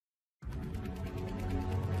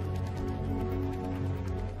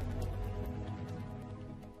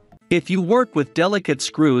If you work with delicate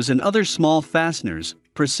screws and other small fasteners,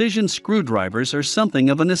 precision screwdrivers are something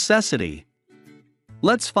of a necessity.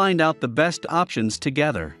 Let's find out the best options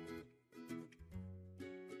together.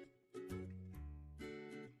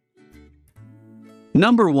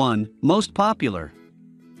 Number 1, most popular.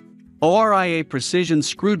 ORIA Precision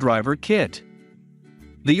Screwdriver Kit.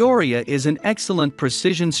 The ORIA is an excellent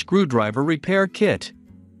precision screwdriver repair kit.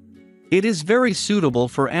 It is very suitable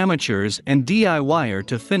for amateurs and DIYers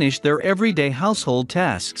to finish their everyday household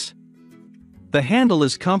tasks. The handle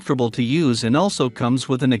is comfortable to use and also comes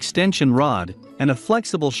with an extension rod and a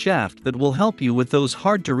flexible shaft that will help you with those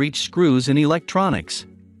hard-to-reach screws in electronics.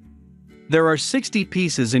 There are 60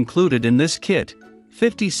 pieces included in this kit,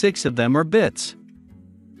 56 of them are bits.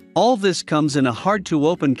 All this comes in a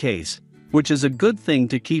hard-to-open case, which is a good thing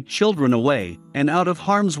to keep children away and out of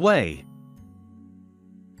harm's way.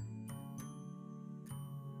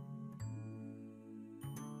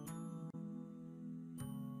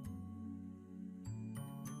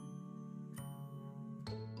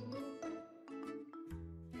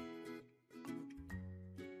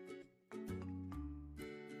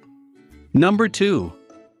 Number 2.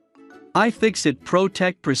 IFixit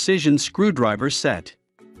ProTech Precision Screwdriver Set.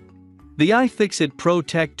 The IFixit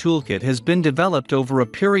ProTech toolkit has been developed over a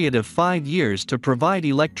period of 5 years to provide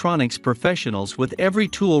electronics professionals with every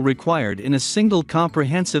tool required in a single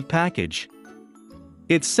comprehensive package.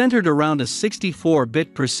 It's centered around a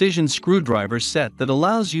 64-bit precision screwdriver set that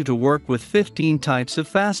allows you to work with 15 types of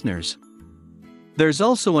fasteners. There's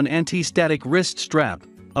also an anti-static wrist strap,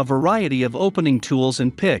 a variety of opening tools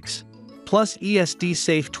and picks, plus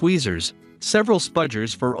ESD-safe tweezers, several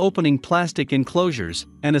spudgers for opening plastic enclosures,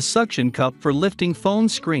 and a suction cup for lifting phone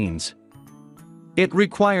screens. It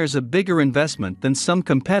requires a bigger investment than some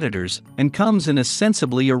competitors and comes in a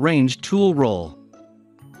sensibly arranged tool roll.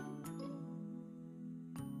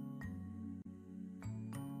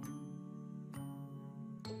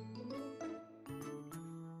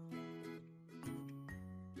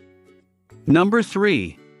 Number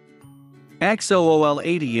 3. XOOL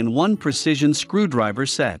 80-in-1 Precision Screwdriver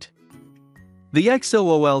Set. The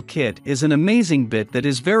XOOL kit is an amazing bit that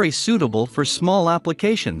is very suitable for small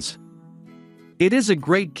applications. It is a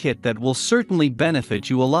great kit that will certainly benefit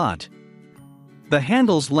you a lot. The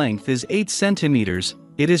handle's length is 8 centimeters.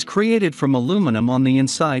 It is created from aluminum on the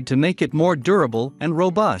inside to make it more durable and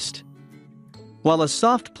robust, while a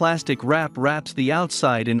soft plastic wrap wraps the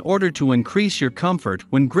outside in order to increase your comfort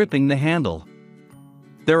when gripping the handle.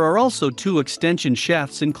 There are also 2 extension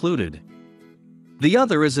shafts included. The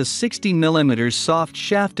other is a 60mm soft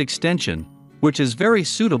shaft extension, which is very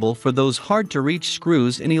suitable for those hard-to-reach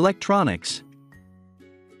screws in electronics.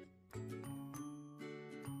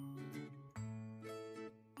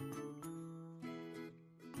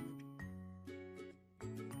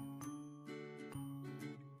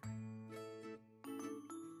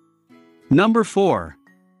 Number 4.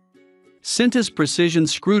 Syntus Precision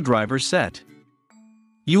Screwdriver Set.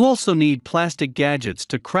 You also need plastic gadgets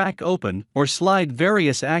to crack open or slide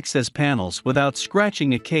various access panels without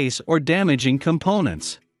scratching a case or damaging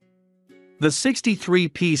components. The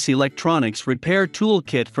 63-piece electronics repair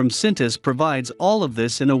toolkit from Syntus provides all of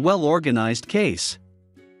this in a well-organized case.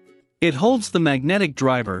 It holds the magnetic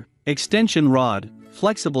driver, extension rod,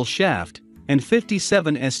 flexible shaft, and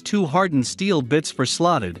 57 S2 hardened steel bits for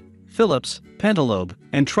slotted, Phillips, pentalobe,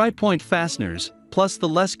 and tri-point fasteners, plus the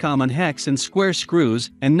less common hex and square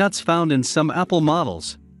screws and nuts found in some Apple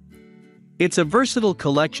models. It's a versatile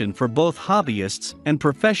collection for both hobbyists and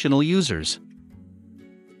professional users.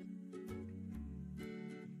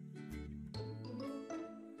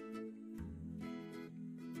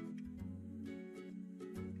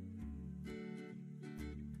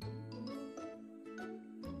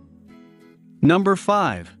 Number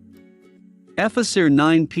 5. EFFICERE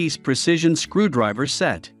 9-piece Precision Screwdriver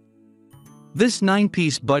Set. This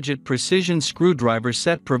 9-piece budget precision screwdriver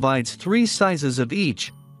set provides 3 sizes of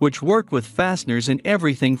each, which work with fasteners in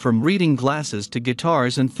everything from reading glasses to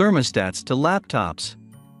guitars and thermostats to laptops.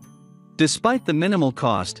 Despite the minimal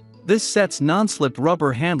cost, this set's non-slip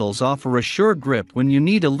rubber handles offer a sure grip when you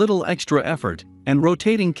need a little extra effort, and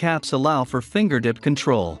rotating caps allow for fingertip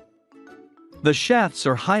control. The shafts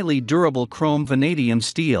are highly durable chrome vanadium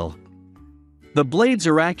steel. The blades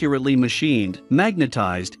are accurately machined,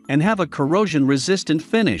 magnetized, and have a corrosion-resistant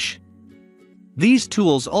finish. These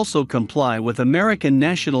tools also comply with American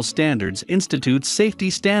National Standards Institute's safety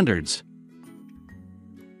standards.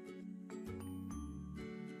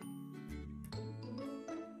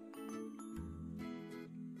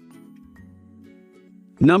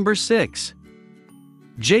 Number 6.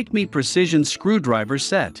 JAKEMY Precision Screwdriver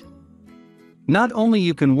Set. Not only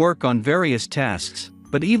you can work on various tasks,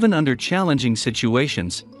 but even under challenging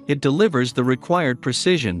situations, it delivers the required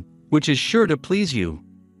precision, which is sure to please you.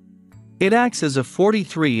 It acts as a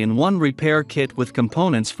 43-in-1 repair kit with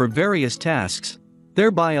components for various tasks,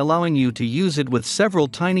 thereby allowing you to use it with several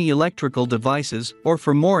tiny electrical devices or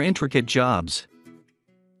for more intricate jobs.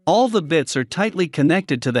 All the bits are tightly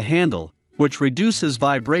connected to the handle, which reduces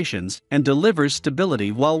vibrations and delivers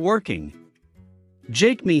stability while working.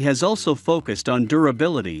 JAKEMY has also focused on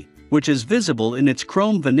durability, which is visible in its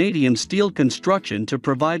chrome vanadium steel construction to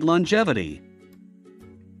provide longevity.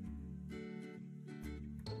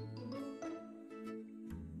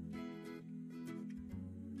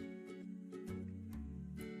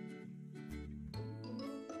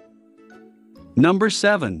 Number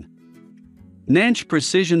 7. Nanch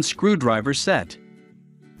Precision Screwdriver Set.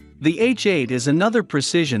 The H8 is another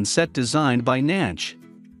precision set designed by Nanch.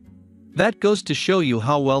 That goes to show you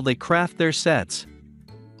how well they craft their sets.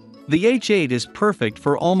 The H8 is perfect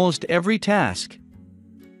for almost every task.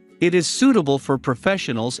 It is suitable for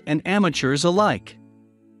professionals and amateurs alike.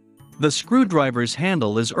 The screwdriver's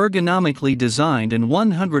handle is ergonomically designed and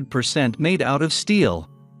 100% made out of steel.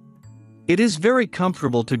 It is very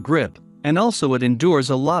comfortable to grip, and also it endures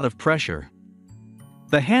a lot of pressure.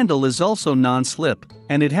 The handle is also non-slip,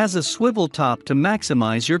 and it has a swivel top to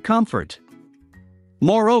maximize your comfort.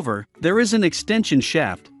 Moreover, there is an extension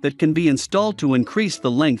shaft that can be installed to increase the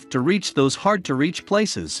length to reach those hard-to-reach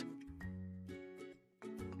places.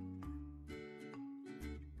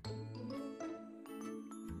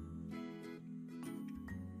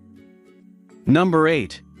 Number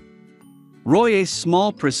 8. Royace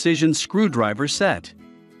Small Precision Screwdriver Set.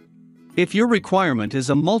 If your requirement is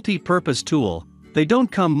a multi-purpose tool, they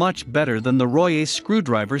don't come much better than the Royace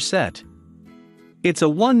screwdriver set. It's a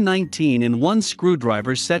 119-in-1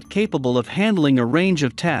 screwdriver set capable of handling a range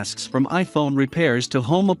of tasks from iPhone repairs to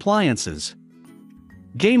home appliances.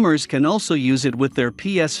 Gamers can also use it with their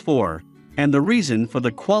PS4, and the reason for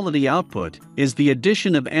the quality output is the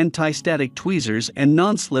addition of anti-static tweezers and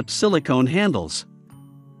non-slip silicone handles.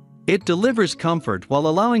 It delivers comfort while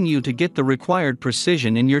allowing you to get the required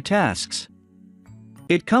precision in your tasks.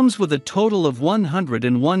 It comes with a total of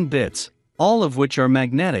 101 bits, all of which are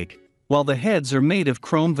magnetic, while the heads are made of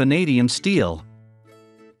chrome vanadium steel.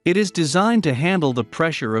 It is designed to handle the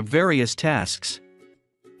pressure of various tasks.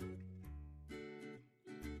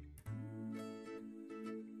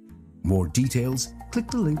 More details, click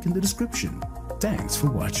the link in the description. Thanks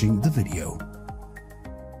for watching the video.